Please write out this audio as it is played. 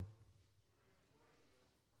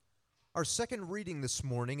Our second reading this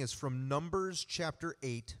morning is from Numbers chapter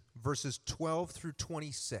 8, verses 12 through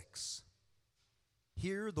 26.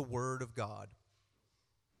 Hear the word of God.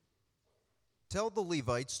 Tell the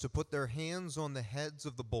Levites to put their hands on the heads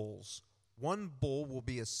of the bulls. One bull will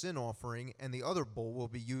be a sin offering, and the other bull will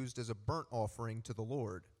be used as a burnt offering to the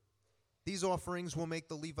Lord. These offerings will make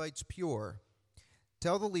the Levites pure.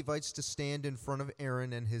 Tell the Levites to stand in front of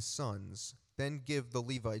Aaron and his sons, then give the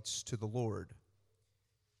Levites to the Lord.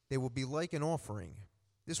 They will be like an offering.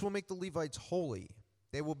 This will make the Levites holy.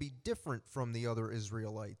 They will be different from the other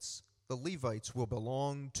Israelites. The Levites will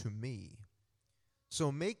belong to me.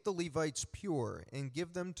 So make the Levites pure and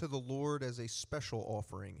give them to the Lord as a special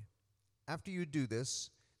offering. After you do this,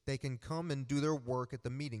 they can come and do their work at the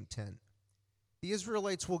meeting tent. The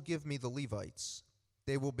Israelites will give me the Levites.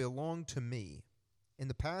 They will belong to me. In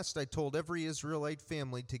the past, I told every Israelite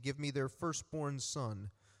family to give me their firstborn son,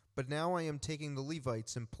 but now I am taking the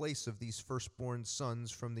Levites in place of these firstborn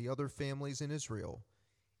sons from the other families in Israel.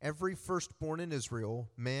 Every firstborn in Israel,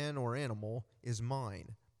 man or animal, is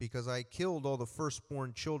mine, because I killed all the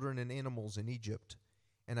firstborn children and animals in Egypt,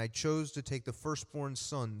 and I chose to take the firstborn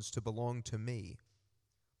sons to belong to me.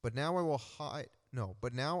 But now I will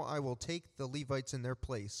take the Levites in their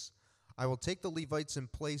place. I will take the Levites in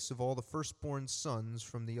place of all the firstborn sons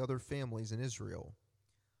from the other families in Israel.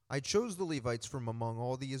 I chose the Levites from among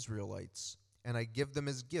all the Israelites, and I give them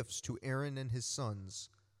as gifts to Aaron and his sons.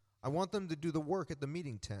 I want them to do the work at the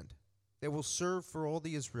meeting tent. They will serve for all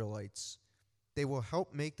the Israelites. They will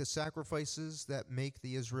help make the sacrifices that make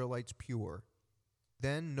the Israelites pure.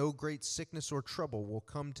 Then no great sickness or trouble will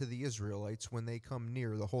come to the Israelites when they come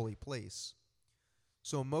near the holy place.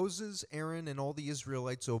 So Moses, Aaron, and all the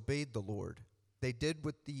Israelites obeyed the Lord. They did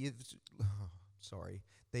with the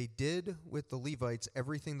Levites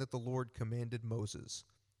everything that the Lord commanded Moses.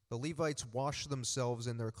 The Levites washed themselves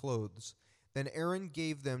in their clothes. Then Aaron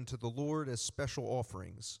gave them to the Lord as special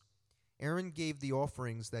offerings. Aaron gave the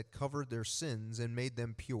offerings that covered their sins and made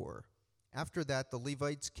them pure. After that, the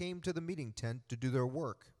Levites came to the meeting tent to do their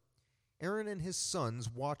work. Aaron and his sons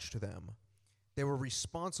watched them. They were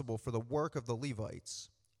responsible for the work of the Levites.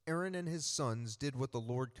 Aaron and his sons did what the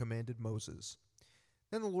Lord commanded Moses.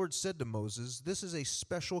 Then the Lord said to Moses, "This is a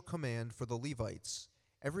special command for the Levites.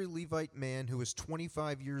 Every Levite man who is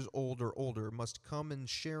 25 years old or older must come and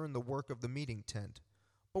share in the work of the meeting tent.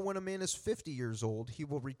 But when a man is 50 years old, he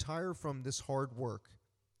will retire from this hard work.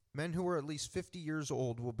 Men who are at least 50 years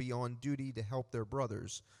old will be on duty to help their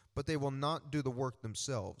brothers, but they will not do the work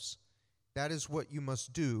themselves. That is what you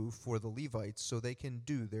must do for the Levites so they can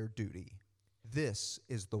do their duty." This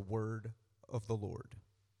is the word of the Lord.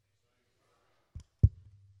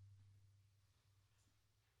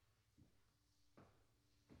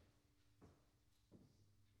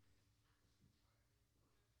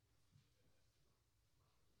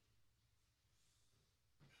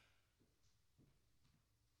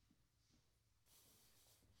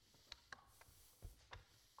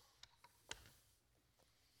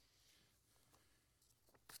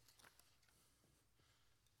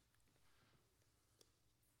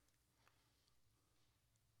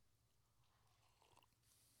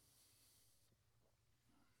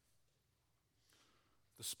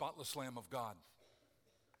 The spotless Lamb of God.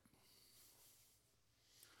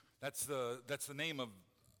 That's the name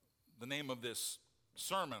of this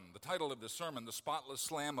sermon, the title of this sermon, the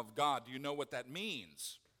spotless Lamb of God. Do you know what that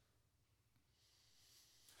means?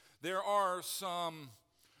 There are some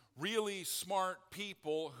really smart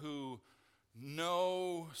people who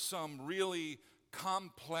know some really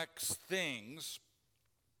complex things.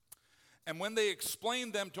 And when they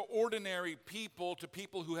explain them to ordinary people, to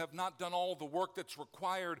people who have not done all the work that's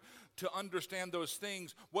required to understand those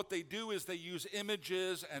things, what they do is they use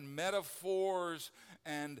images and metaphors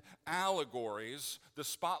and allegories. The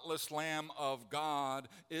spotless Lamb of God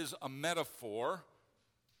is a metaphor.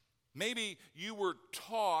 Maybe you were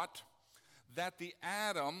taught that the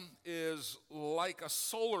atom is like a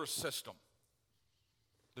solar system.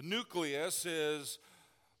 The nucleus is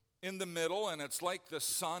in the middle, and it's like the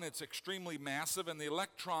sun. It's extremely massive, and the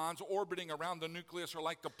electrons orbiting around the nucleus are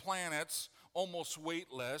like the planets, almost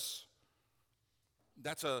weightless.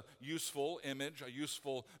 That's a useful image, a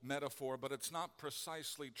useful metaphor, but it's not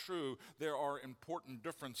precisely true. There are important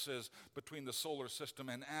differences between the solar system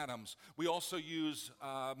and atoms. We also use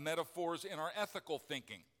metaphors in our ethical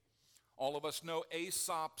thinking. All of us know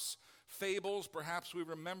Aesop's fables. Perhaps we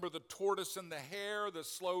remember the tortoise and the hare, the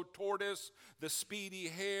slow tortoise, the speedy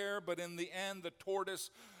hare, but in the end the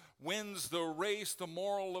tortoise wins the race. The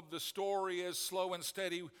moral of the story is slow and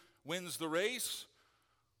steady wins the race.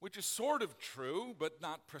 which is sort of true, but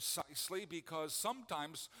not precisely, because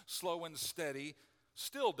sometimes slow and steady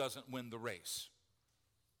still doesn't win the race.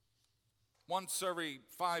 Once every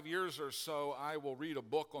 5 years or so, I will read a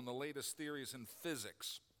book on the latest theories in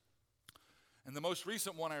physics. And the most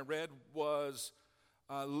recent one I read was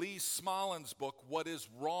Lee Smolins' book, What is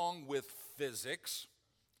Wrong with Physics?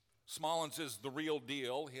 Smolins is the real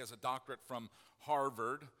deal. He has a doctorate from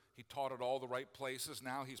Harvard. He taught at all the right places.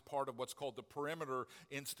 Now he's part of what's called the Perimeter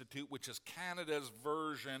Institute, which is Canada's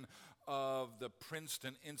version of the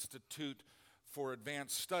Princeton Institute for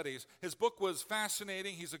Advanced Studies. His book was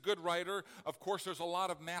fascinating. He's a good writer. Of course, there's a lot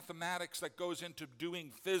of mathematics that goes into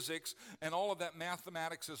doing physics, and all of that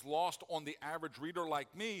mathematics is lost on the average reader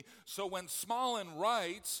like me. So when Smolin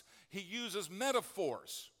writes, he uses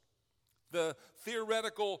metaphors. The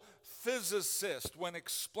theoretical physicist, when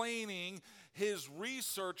explaining his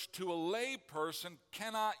research to a lay person,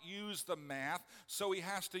 cannot use the math, so he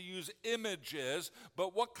has to use images.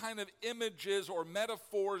 But what kind of images or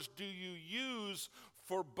metaphors do you use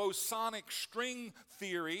for bosonic string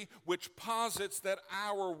theory, which posits that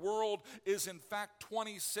our world is in fact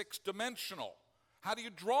 26-dimensional? How do you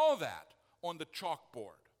draw that on the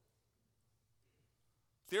chalkboard?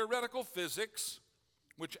 Theoretical physics,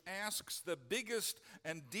 which asks the biggest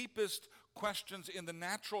and deepest questions in the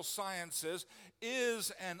natural sciences,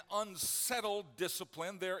 is an unsettled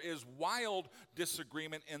discipline. There is wild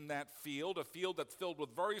disagreement in that field, a field that's filled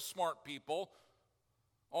with very smart people.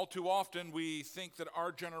 All too often we think that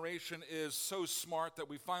our generation is so smart that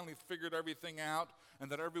we finally figured everything out, and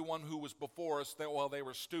that everyone who was before us, they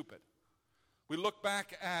were stupid. We look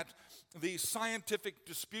back at the scientific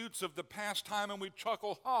disputes of the past time and we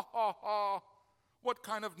chuckle, ha ha ha. What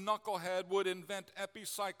kind of knucklehead would invent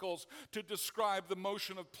epicycles to describe the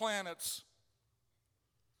motion of planets?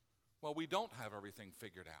 Well, we don't have everything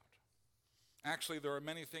figured out. Actually, there are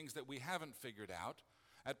many things that we haven't figured out.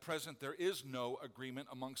 At present, there is no agreement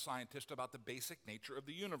among scientists about the basic nature of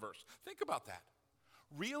the universe. Think about that.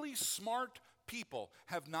 Really smart people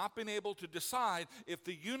have not been able to decide if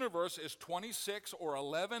the universe is 26 or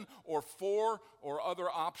 11 or 4 or other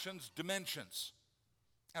options, dimensions.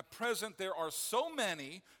 At present, there are so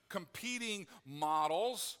many competing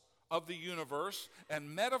models of the universe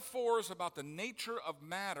and metaphors about the nature of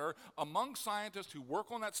matter among scientists who work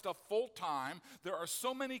on that stuff full time. There are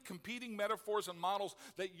so many competing metaphors and models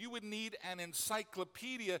that you would need an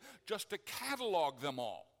encyclopedia just to catalog them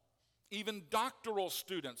all. Even doctoral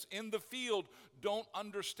students in the field don't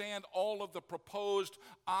understand all of the proposed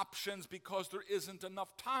options because there isn't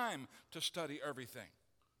enough time to study everything.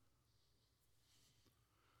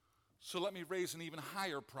 So let me raise an even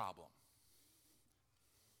higher problem.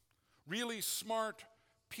 Really smart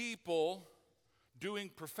people doing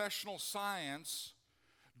professional science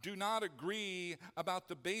do not agree about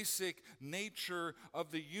the basic nature of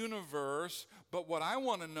the universe, but what I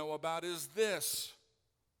want to know about is this.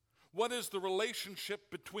 What is the relationship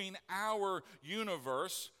between our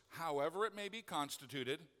universe, however it may be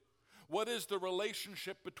constituted? What is the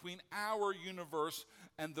relationship between our universe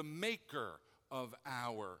and the maker of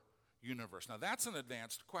our universe? Now that's an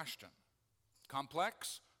advanced question.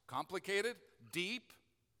 Complex, complicated, deep.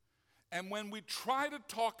 And when we try to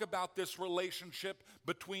talk about this relationship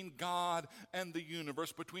between God and the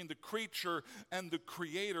universe, between the creature and the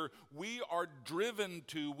creator, we are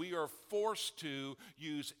forced to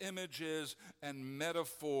use images and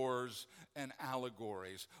metaphors and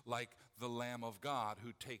allegories like the Lamb of God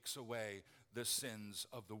who takes away the sins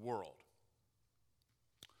of the world.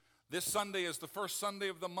 This Sunday is the first Sunday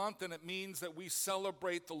of the month, and it means that we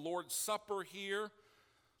celebrate the Lord's Supper here.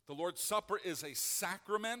 The Lord's Supper is a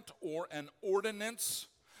sacrament or an ordinance,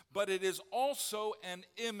 but it is also an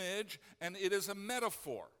image and it is a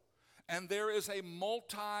metaphor. And there is a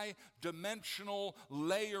multi-dimensional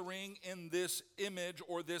layering in this image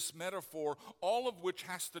or this metaphor, all of which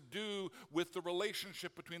has to do with the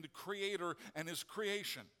relationship between the Creator and His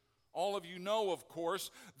creation. All of you know, of course,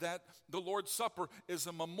 that the Lord's Supper is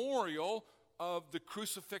a memorial of the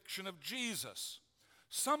crucifixion of Jesus.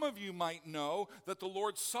 Some of you might know that the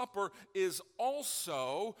Lord's Supper is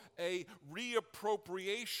also a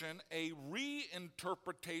reappropriation, a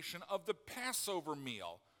reinterpretation of the Passover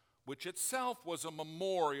meal, which itself was a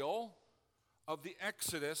memorial of the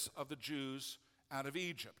exodus of the Jews out of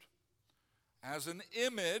Egypt. As an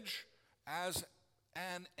image, as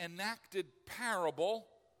an enacted parable,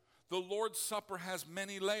 the Lord's Supper has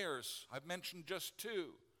many layers. I've mentioned just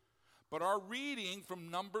two. But our reading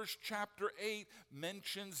from Numbers chapter 8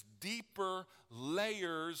 mentions deeper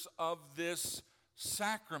layers of this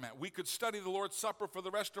sacrament. We could study the Lord's Supper for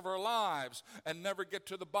the rest of our lives and never get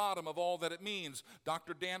to the bottom of all that it means.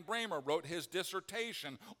 Dr. Dan Bramer wrote his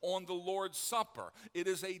dissertation on the Lord's Supper. It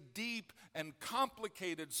is a deep and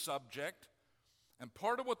complicated subject, and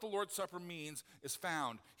part of what the Lord's Supper means is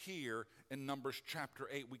found here in Numbers chapter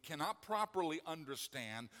 8. We cannot properly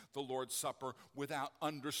understand the Lord's Supper without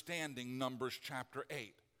understanding Numbers chapter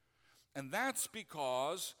 8. And that's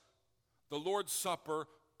because the Lord's Supper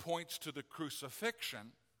points to the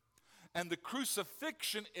crucifixion, and the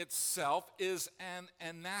crucifixion itself is an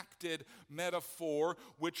enacted metaphor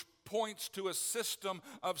which points to a system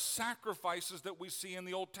of sacrifices that we see in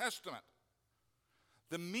the Old Testament.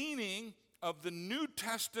 The meaning of the New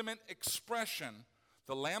Testament expression,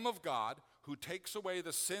 the Lamb of God who takes away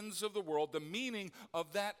the sins of the world, the meaning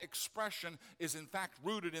of that expression is in fact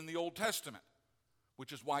rooted in the Old Testament,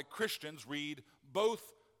 which is why Christians read both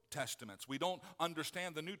Testaments. We don't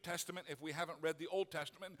understand the New Testament if we haven't read the Old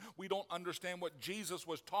Testament. We don't understand what Jesus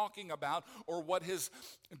was talking about or what his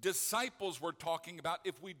disciples were talking about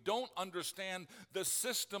if we don't understand the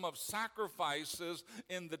system of sacrifices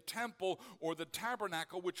in the temple or the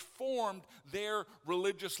tabernacle which formed their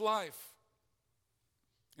religious life.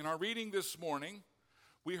 In our reading this morning,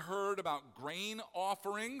 we heard about grain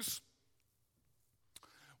offerings.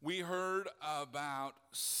 We heard about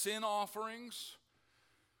sin offerings.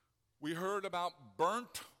 We heard about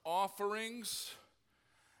burnt offerings,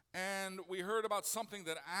 and we heard about something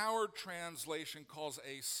that our translation calls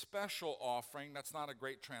a special offering. That's not a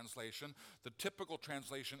great translation. The typical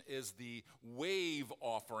translation is the wave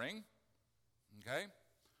offering. Okay?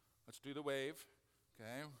 Let's do the wave.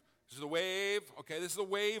 Okay? This is the wave. Okay, this is the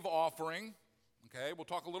wave offering. Okay? We'll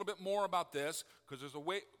talk a little bit more about this because the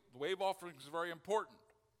wave offering is very important.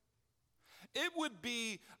 It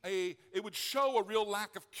would show a real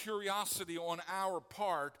lack of curiosity on our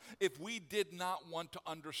part if we did not want to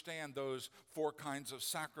understand those four kinds of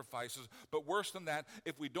sacrifices. But worse than that,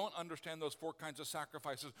 if we don't understand those four kinds of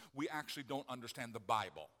sacrifices, we actually don't understand the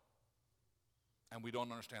Bible. And we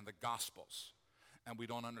don't understand the Gospels. And we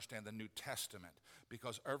don't understand the New Testament,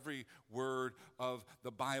 because every word of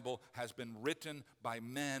the Bible has been written by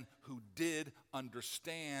men who did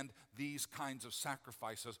understand these kinds of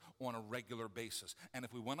sacrifices on a regular basis. And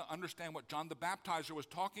if we want to understand what John the Baptizer was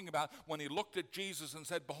talking about when he looked at Jesus and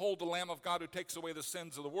said, "Behold the Lamb of God who takes away the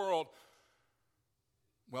sins of the world,"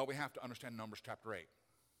 well, we have to understand Numbers chapter 8.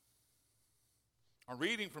 Our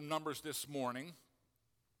reading from Numbers this morning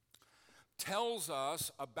tells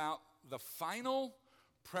us about the final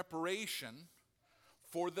preparation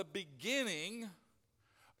for the beginning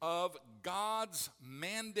of God's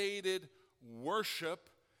mandated worship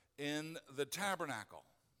in the tabernacle.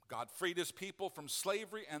 God freed his people from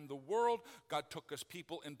slavery and the world. God took his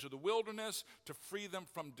people into the wilderness to free them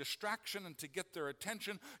from distraction and to get their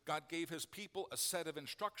attention. God gave his people a set of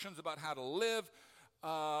instructions about how to live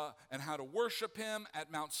and how to worship him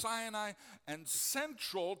at Mount Sinai. And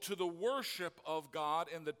central to the worship of God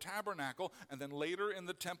in the tabernacle and then later in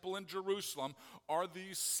the temple in Jerusalem are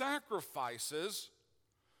these sacrifices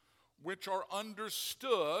which are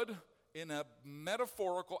understood in a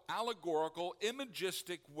metaphorical, allegorical,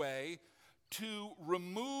 imagistic way to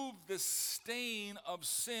remove the stain of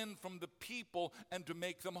sin from the people and to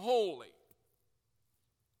make them holy.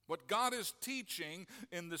 What God is teaching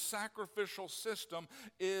in the sacrificial system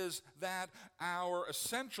is that our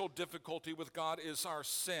essential difficulty with God is our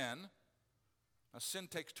sin. Now, sin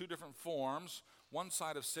takes two different forms. One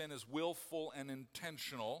side of sin is willful and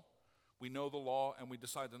intentional. We know the law and we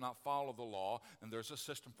decide to not follow the law, and there's a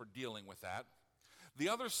system for dealing with that. The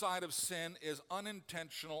other side of sin is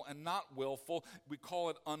unintentional and not willful. We call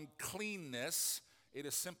it uncleanness. It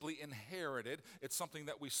is simply inherited. It's something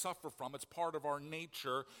that we suffer from. It's part of our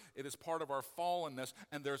nature. It is part of our fallenness,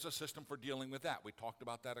 and there's a system for dealing with that. We talked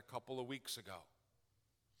about that a couple of weeks ago.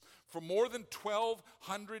 For more than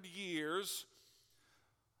 1,200 years,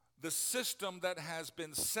 the system that has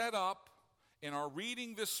been set up in our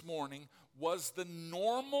reading this morning was the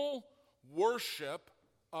normal worship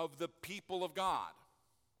of the people of God.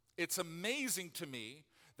 It's amazing to me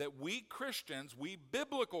that we Christians, we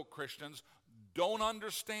biblical Christians, don't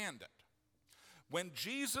understand it. When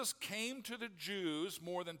Jesus came to the Jews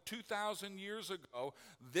more than 2,000 years ago,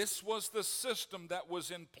 this was the system that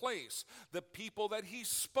was in place. The people that he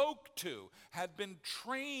spoke to had been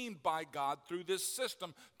trained by God through this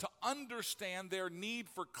system to understand their need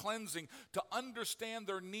for cleansing, to understand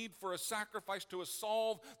their need for a sacrifice to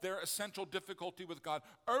solve their essential difficulty with God.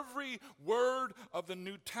 Every word of the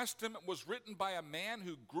New Testament was written by a man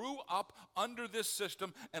who grew up under this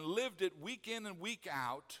system and lived it week in and week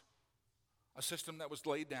out, a system that was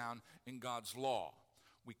laid down in God's law.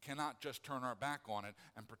 We cannot just turn our back on it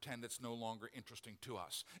and pretend it's no longer interesting to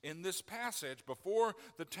us. In this passage, before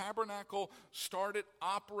the tabernacle started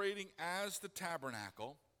operating as the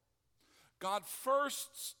tabernacle, God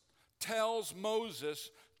first tells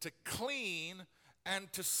Moses to clean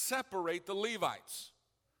and to separate the Levites.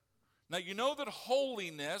 Now, you know that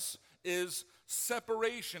holiness is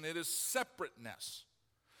separation. It is separateness.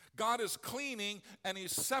 God is cleaning and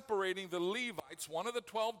he's separating the Levites, one of the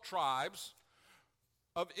 12 tribes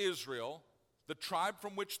of Israel, the tribe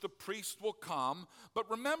from which the priest will come.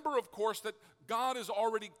 But remember, of course, that God is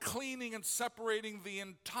already cleaning and separating the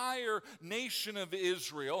entire nation of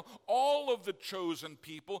Israel. All of the chosen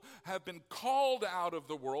people have been called out of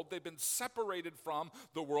the world. They've been separated from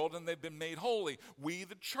the world and they've been made holy. We,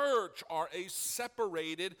 the church, are a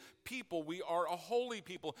separated people. We are a holy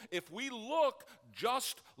people. If we look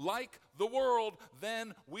just like the world,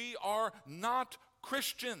 then we are not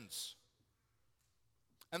Christians.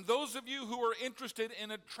 And those of you who are interested in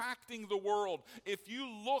attracting the world, if you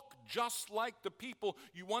look just like the people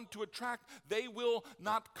you want to attract, they will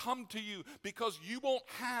not come to you because you won't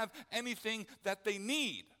have anything that they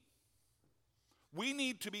need. We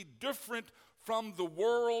need to be different from the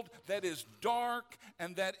world that is dark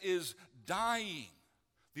and that is dying.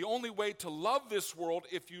 The only way to love this world,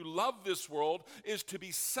 if you love this world, is to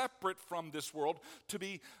be separate from this world, to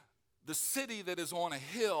be the city that is on a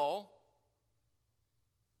hill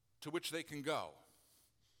to which they can go.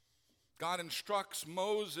 God instructs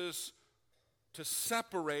Moses to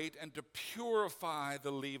separate and to purify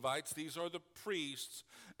the Levites. These are the priests,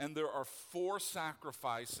 and there are 4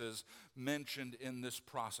 sacrifices mentioned in this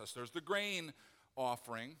process. There's the grain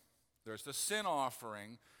offering, there's the sin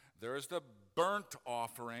offering, there's the burnt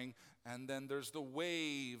offering, and then there's the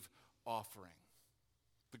wave offering.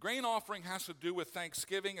 The grain offering has to do with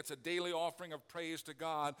thanksgiving. It's a daily offering of praise to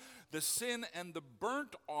God. The sin and the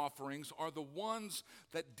burnt offerings are the ones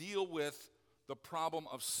that deal with the problem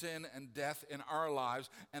of sin and death in our lives,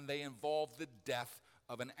 and they involve the death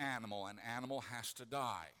of an animal. An animal has to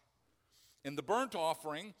die. In the burnt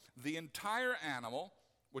offering, the entire animal,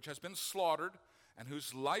 which has been slaughtered and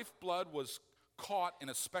whose lifeblood was caught in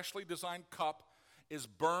a specially designed cup, is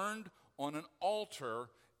burned on an altar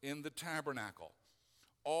in the tabernacle.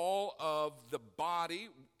 All of the body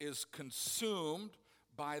is consumed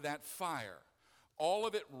by that fire. All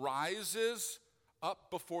of it rises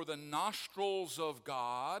up before the nostrils of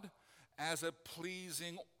God as a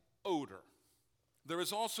pleasing odor. There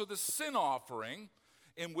is also the sin offering,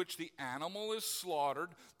 in which the animal is slaughtered,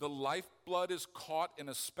 the lifeblood is caught in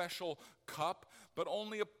a special cup, but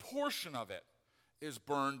only a portion of it is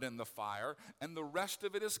burned in the fire, and the rest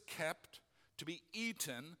of it is kept to be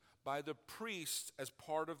eaten by the priests as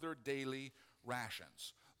part of their daily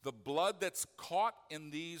rations. The blood that's caught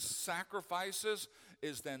in these sacrifices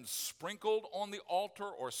is then sprinkled on the altar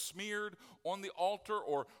or smeared on the altar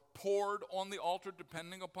or poured on the altar,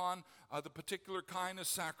 depending upon the particular kind of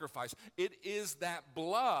sacrifice. It is that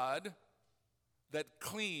blood that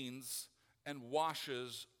cleans and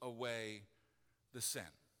washes away the sin.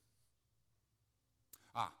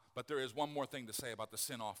 But there is one more thing to say about the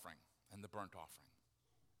sin offering and the burnt offering.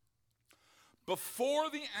 Before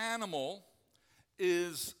the animal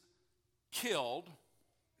is killed,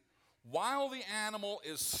 while the animal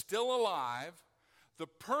is still alive, the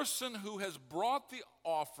person who has brought the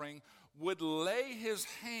offering would lay his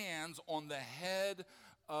hands on the head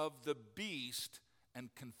of the beast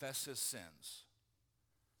and confess his sins.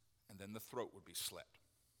 And then the throat would be slit.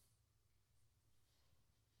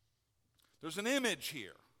 There's an image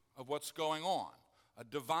here of what's going on, a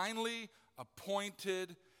divinely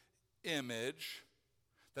appointed image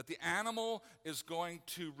that the animal is going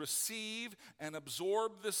to receive and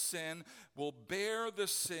absorb the sin, will bear the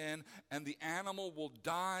sin, and the animal will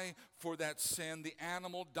die for that sin. The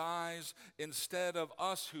animal dies instead of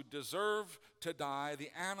us who deserve to die.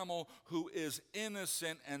 The animal who is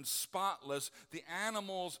innocent and spotless, the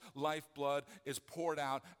animal's lifeblood is poured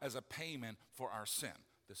out as a payment for our sin.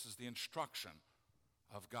 This is the instruction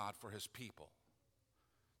of God for his people.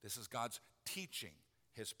 This is God's teaching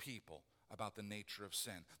his people about the nature of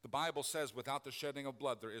sin. The Bible says without the shedding of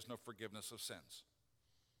blood, there is no forgiveness of sins.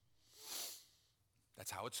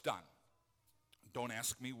 That's how it's done. Don't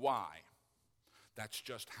ask me why. That's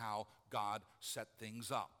just how God set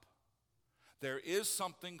things up. There is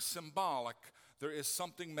something symbolic. There is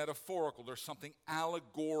something metaphorical. There's something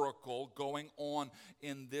allegorical going on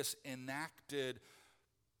in this enacted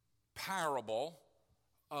parable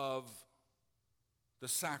of the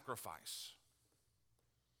sacrifice.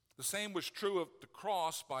 The same was true of the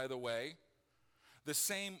cross, by the way. The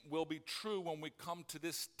same will be true when we come to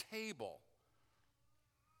this table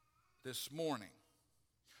this morning.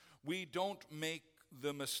 We don't make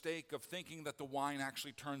the mistake of thinking that the wine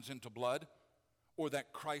actually turns into blood or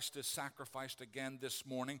that Christ is sacrificed again this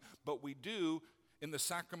morning, but we do, in the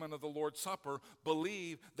sacrament of the Lord's Supper,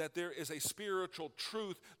 believe that there is a spiritual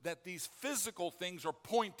truth that these physical things are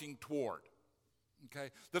pointing toward.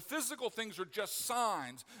 Okay? The physical things are just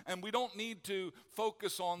signs, and we don't need to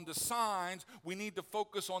focus on the signs. We need to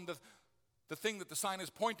focus on the thing that the sign is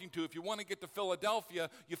pointing to. If you want to get to Philadelphia,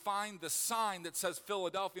 you find the sign that says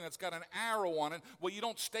Philadelphia and it's got an arrow on it. Well, you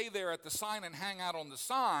don't stay there at the sign and hang out on the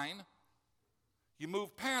sign. You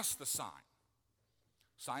move past the sign.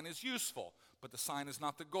 Sign is useful, but the sign is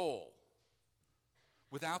not the goal.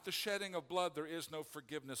 Without the shedding of blood, there is no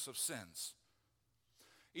forgiveness of sins.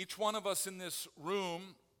 Each one of us in this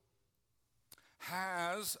room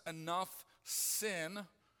has enough sin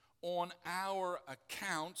on our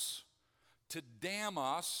accounts to damn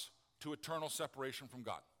us to eternal separation from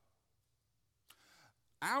God.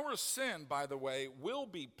 Our sin, by the way, will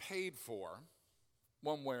be paid for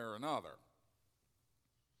one way or another.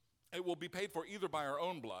 It will be paid for either by our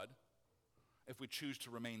own blood, if we choose to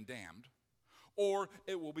remain damned, or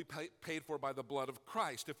it will be paid for by the blood of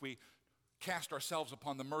Christ if we cast ourselves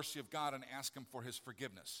upon the mercy of God and ask him for his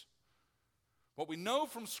forgiveness. What we know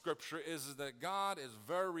from Scripture is that God is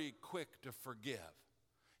very quick to forgive.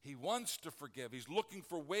 He wants to forgive. He's looking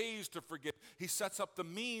for ways to forgive. He sets up the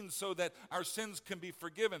means so that our sins can be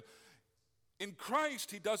forgiven. In Christ,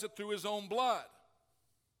 he does it through his own blood.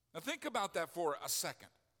 Now think about that for a second.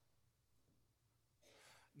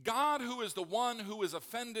 God, who is the one who is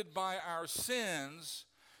offended by our sins,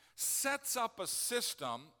 sets up a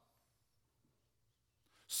system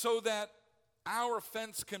so that our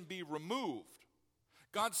offense can be removed.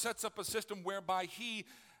 God sets up a system whereby he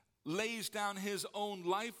lays down his own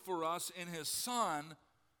life for us in his Son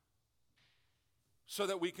so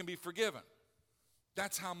that we can be forgiven.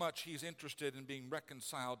 That's how much he's interested in being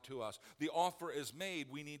reconciled to us. The offer is made.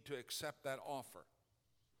 We need to accept that offer.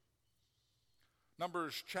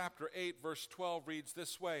 Numbers chapter 8, verse 12 reads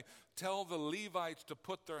this way: "Tell the Levites to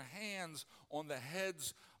put their hands on the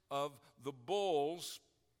heads of the bulls.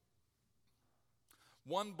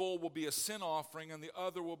 One bull will be a sin offering, and the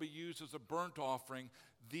other will be used as a burnt offering.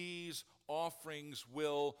 These offerings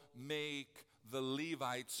will make the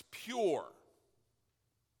Levites pure."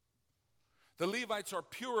 The Levites are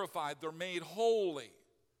purified. They're made holy.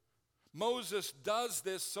 Moses does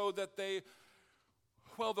this so that the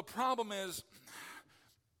problem is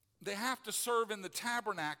they have to serve in the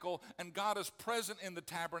tabernacle, and God is present in the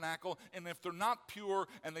tabernacle, and if they're not pure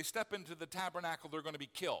and they step into the tabernacle, they're going to be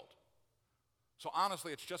killed. So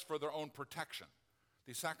honestly, it's just for their own protection.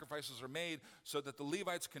 These sacrifices are made so that the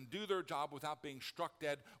Levites can do their job without being struck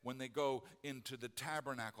dead when they go into the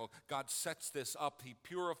tabernacle. God sets this up. He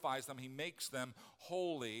purifies them. He makes them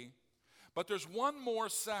holy. But there's one more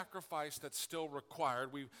sacrifice that's still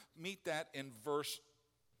required. We meet that in verse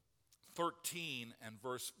 13 and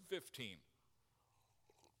verse 15.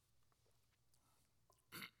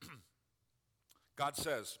 God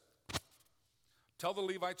says, "Tell the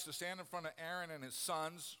Levites to stand in front of Aaron and his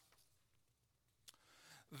sons.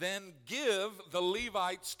 Then give the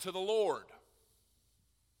Levites to the Lord.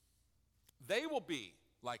 They will be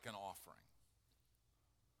like an offering."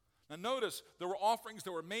 Now notice, there were offerings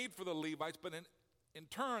that were made for the Levites, but in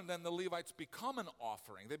turn, then the Levites become an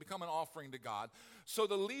offering. They become an offering to God. So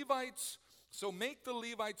make the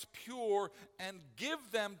Levites pure and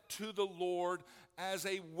give them to the Lord as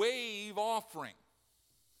a wave offering.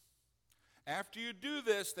 After you do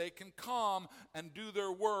this, they can come and do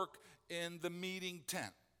their work in the meeting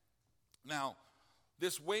tent. Now,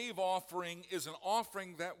 this wave offering is an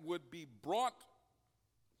offering that would be brought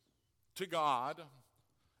to God.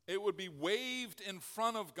 It would be waved in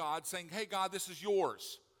front of God saying, "Hey, God, this is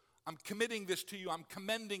yours. I'm committing this to you. I'm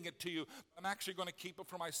commending it to you. I'm actually going to keep it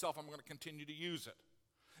for myself. I'm going to continue to use it."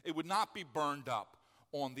 It would not be burned up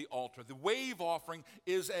on the altar. The wave offering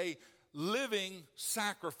is a living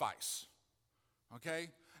sacrifice.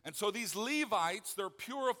 Okay? And so these Levites, they're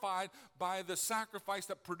purified by the sacrifice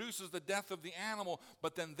that produces the death of the animal,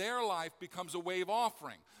 but then their life becomes a wave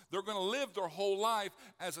offering. They're going to live their whole life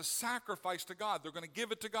as a sacrifice to God. They're going to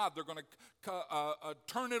give it to God. They're going to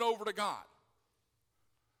turn it over to God.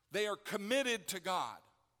 They are committed to God.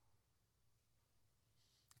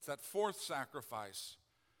 It's that fourth sacrifice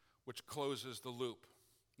which closes the loop.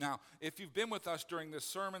 Now, if you've been with us during this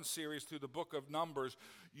sermon series through the book of Numbers,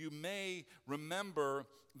 you may remember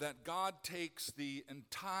that God takes the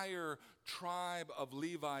entire tribe of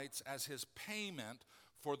Levites as his payment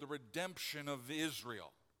for the redemption of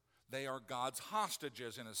Israel. They are God's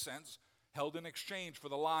hostages, in a sense, held in exchange for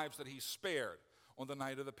the lives that he spared on the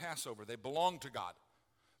night of the Passover. They belong to God,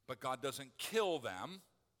 but God doesn't kill them.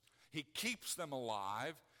 He keeps them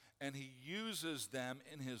alive, and he uses them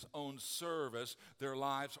in his own service. Their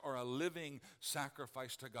lives are a living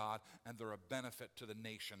sacrifice to God, and they're a benefit to the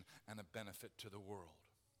nation and a benefit to the world.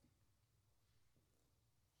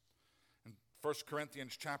 In 1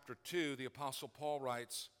 Corinthians chapter 2, the Apostle Paul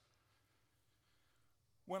writes,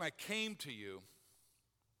 "When I came to you,"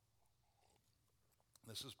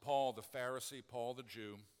 this is Paul the Pharisee, Paul the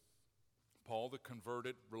Jew, Paul the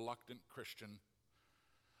converted, reluctant Christian.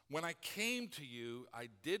 "When I came to you, I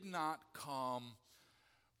did not come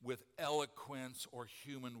with eloquence or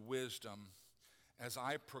human wisdom, as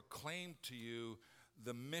I proclaimed to you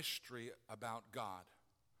the mystery about God.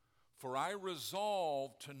 For I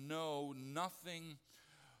resolved to know nothing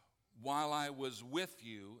while I was with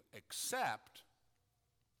you except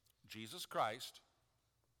Jesus Christ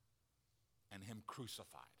and him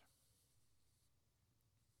crucified."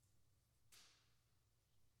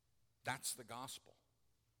 That's the gospel.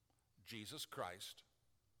 Jesus Christ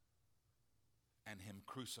and him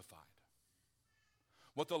crucified.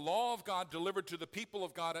 What the law of God delivered to the people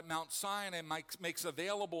of God at Mount Sinai makes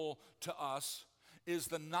available to us is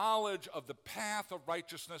the knowledge of the path of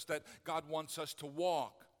righteousness that God wants us to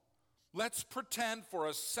walk. Let's pretend for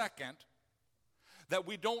a second that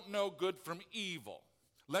we don't know good from evil.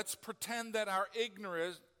 Let's pretend that our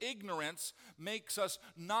ignorance makes us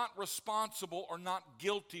not responsible or not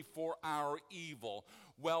guilty for our evil.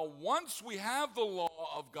 Well, once we have the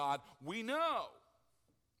law of God, we know.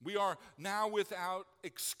 We are now without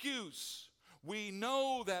excuse. We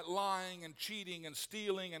know that lying and cheating and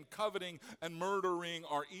stealing and coveting and murdering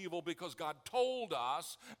are evil because God told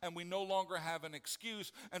us, and we no longer have an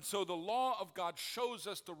excuse. And so the law of God shows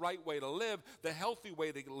us the right way to live, the healthy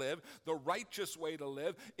way to live, the righteous way to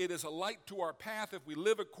live. It is a light to our path. If we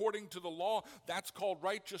live according to the law, that's called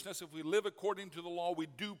righteousness. If we live according to the law, we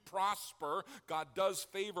do prosper. God does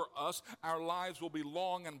favor us. Our lives will be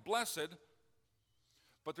long and blessed.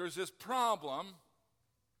 But there's this problem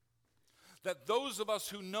that those of us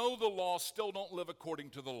who know the law still don't live according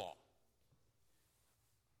to the law.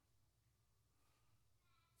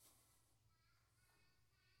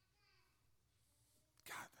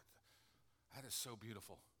 God, that is so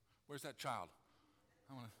beautiful. Where's that child?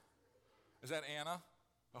 Is that Anna?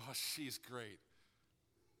 Oh, she's great.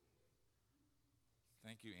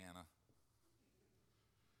 Thank you, Anna.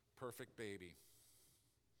 Perfect baby.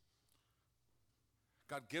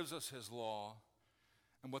 God gives us his law.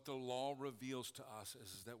 And what the law reveals to us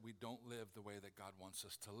is that we don't live the way that God wants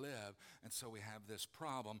us to live. And so we have this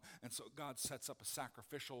problem. And so God sets up a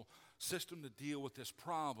sacrificial system to deal with this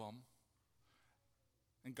problem.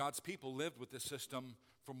 And God's people lived with this system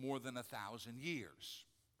for more than 1,000 years.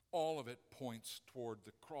 All of it points toward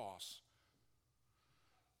the cross.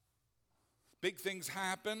 Big things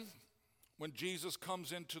happen when Jesus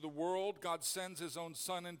comes into the world. God sends his own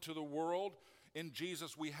son into the world. In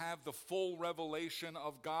Jesus, we have the full revelation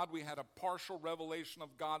of God. We had a partial revelation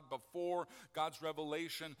of God before. God's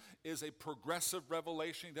revelation is a progressive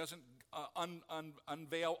revelation. He doesn't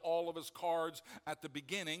unveil all of his cards at the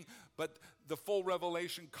beginning, but the full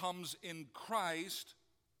revelation comes in Christ,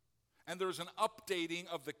 and there's an updating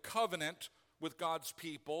of the covenant with God's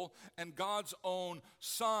people, and God's own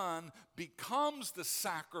Son becomes the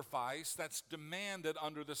sacrifice that's demanded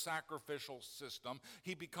under the sacrificial system.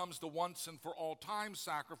 He becomes the once and for all time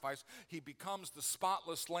sacrifice. He becomes the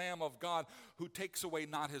spotless Lamb of God who takes away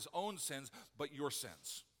not his own sins, but your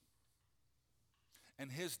sins.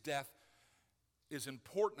 And his death is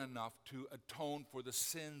important enough to atone for the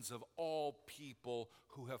sins of all people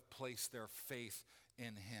who have placed their faith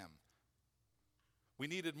in him. We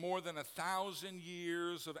needed more than 1,000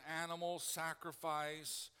 years of animal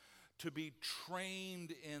sacrifice to be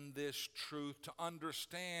trained in this truth, to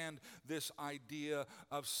understand this idea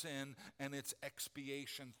of sin and its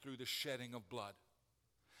expiation through the shedding of blood.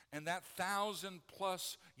 And that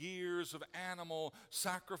 1,000+ years of animal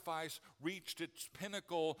sacrifice reached its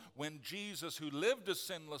pinnacle when Jesus, who lived a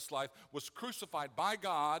sinless life, was crucified by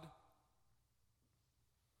God.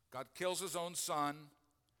 God kills his own son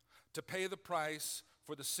to pay the price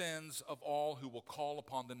for the sins of all who will call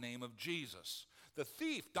upon the name of Jesus. The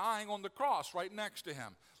thief dying on the cross right next to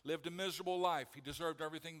him lived a miserable life. He deserved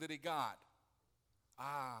everything that he got.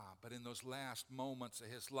 But in those last moments of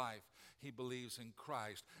his life, he believes in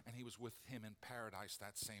Christ, and he was with him in paradise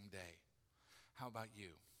that same day. How about you?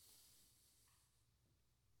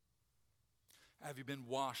 Have you been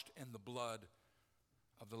washed in the blood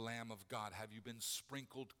of the Lamb of God? Have you been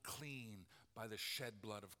sprinkled clean by the shed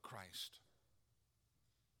blood of Christ?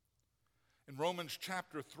 In Romans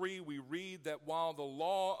chapter 3, we read that while the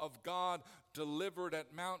law of God delivered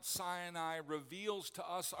at Mount Sinai reveals to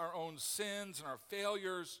us our own sins and our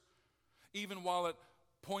failures, even while it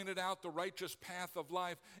pointed out the righteous path of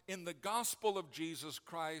life, in the gospel of Jesus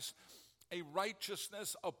Christ, a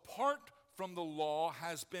righteousness apart from the law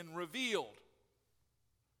has been revealed.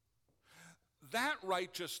 That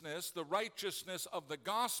righteousness, the righteousness of the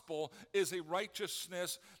gospel, is a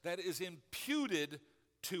righteousness that is imputed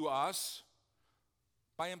to us.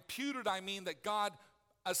 By imputed, I mean that God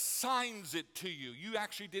assigns it to you. You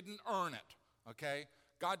actually didn't earn it, okay?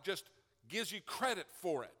 God just gives you credit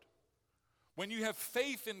for it. When you have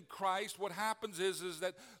faith in Christ, what happens is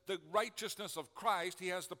that the righteousness of Christ, he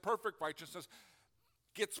has the perfect righteousness,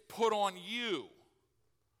 gets put on you.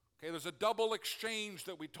 Okay, there's a double exchange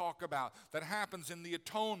that we talk about that happens in the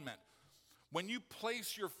atonement. When you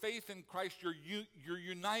place your faith in Christ, you're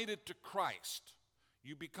united to Christ.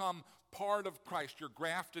 You become part of Christ. You're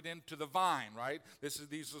grafted into the vine, right?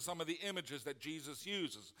 These are some of the images that Jesus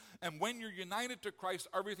uses. And when you're united to Christ,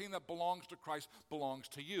 everything that belongs to Christ belongs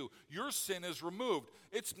to you. Your sin is removed.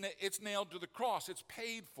 It's nailed to the cross. It's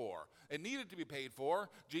paid for. It needed to be paid for.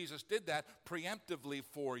 Jesus did that preemptively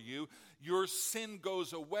for you. Your sin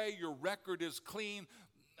goes away. Your record is clean.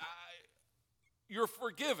 You're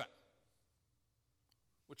forgiven,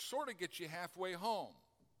 which sort of gets you halfway home.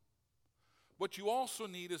 What you also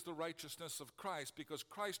need is the righteousness of Christ, because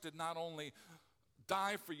Christ did not only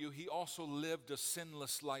die for you, he also lived a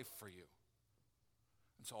sinless life for you.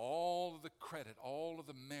 And so all of the credit, all of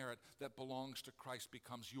the merit that belongs to Christ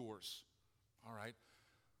becomes yours. All right?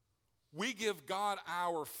 We give God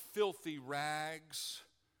our filthy rags,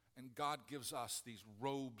 and God gives us these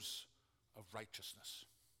robes of righteousness.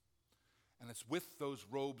 And it's with those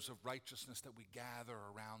robes of righteousness that we gather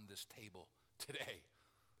around this table today.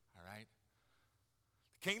 All right?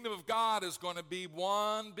 Kingdom of God is going to be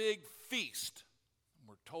one big feast. And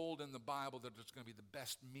we're told in the Bible that it's going to be the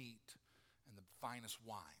best meat and the finest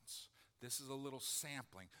wines. This is a little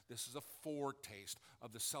sampling. This is a foretaste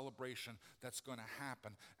of the celebration that's going to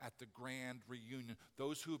happen at the grand reunion.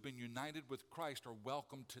 Those who have been united with Christ are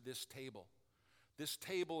welcome to this table. This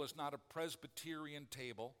table is not a Presbyterian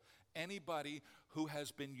table. Anybody who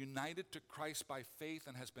has been united to Christ by faith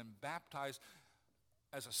and has been baptized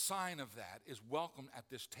as a sign of that is welcome at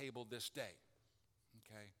this table this day.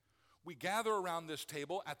 Okay? We gather around this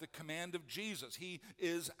table at the command of Jesus. He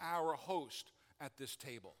is our host at this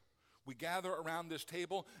table. We gather around this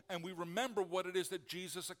table and we remember what it is that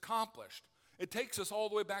Jesus accomplished. It takes us all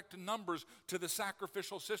the way back to Numbers, to the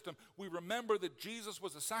sacrificial system. We remember that Jesus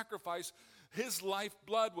was a sacrifice. His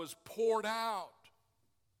lifeblood was poured out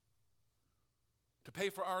to pay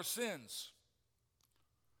for our sins.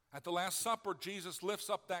 At the Last Supper, Jesus lifts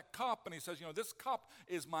up that cup and he says, this cup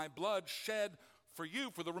is my blood shed for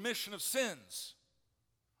you for the remission of sins.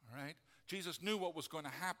 All right? Jesus knew what was going to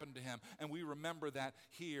happen to him, and we remember that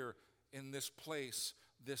here in this place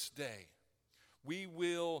this day. We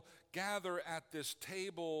will gather at this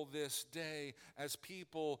table this day as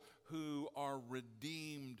people who are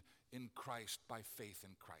redeemed in Christ by faith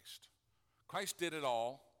in Christ. Christ did it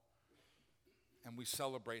all, and we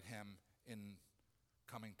celebrate him in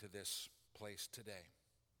coming to this place today.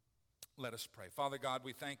 Let us pray. Father God,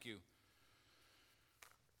 we thank you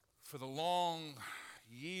for the long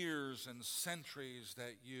years and centuries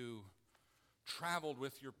that you traveled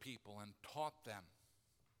with your people and taught them.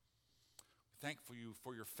 We thank you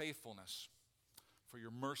for your faithfulness, for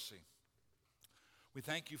your mercy. We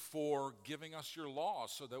thank you for giving us your law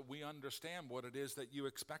so that we understand what it is that you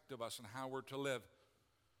expect of us and how we're to live.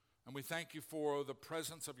 And we thank you for the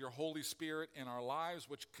presence of your Holy Spirit in our lives,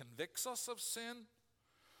 which convicts us of sin,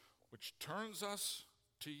 which turns us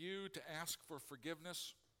to you to ask for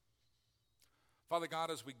forgiveness. Father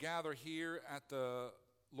God, as we gather here at the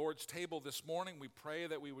Lord's table this morning, we pray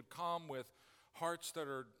that we would come with hearts that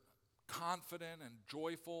are confident and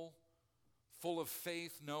joyful, full of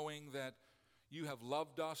faith, knowing that you have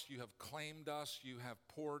loved us, you have claimed us, you have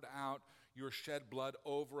poured out your shed blood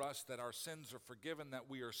over us, that our sins are forgiven, that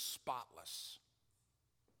we are spotless.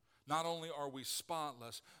 Not only are we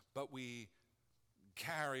spotless, but we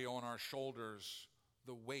carry on our shoulders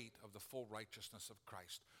the weight of the full righteousness of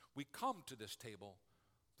Christ. We come to this table,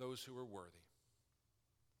 those who are worthy.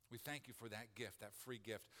 We thank you for that gift, that free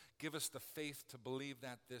gift. Give us the faith to believe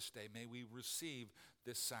that this day. May we receive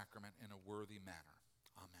this sacrament in a worthy manner.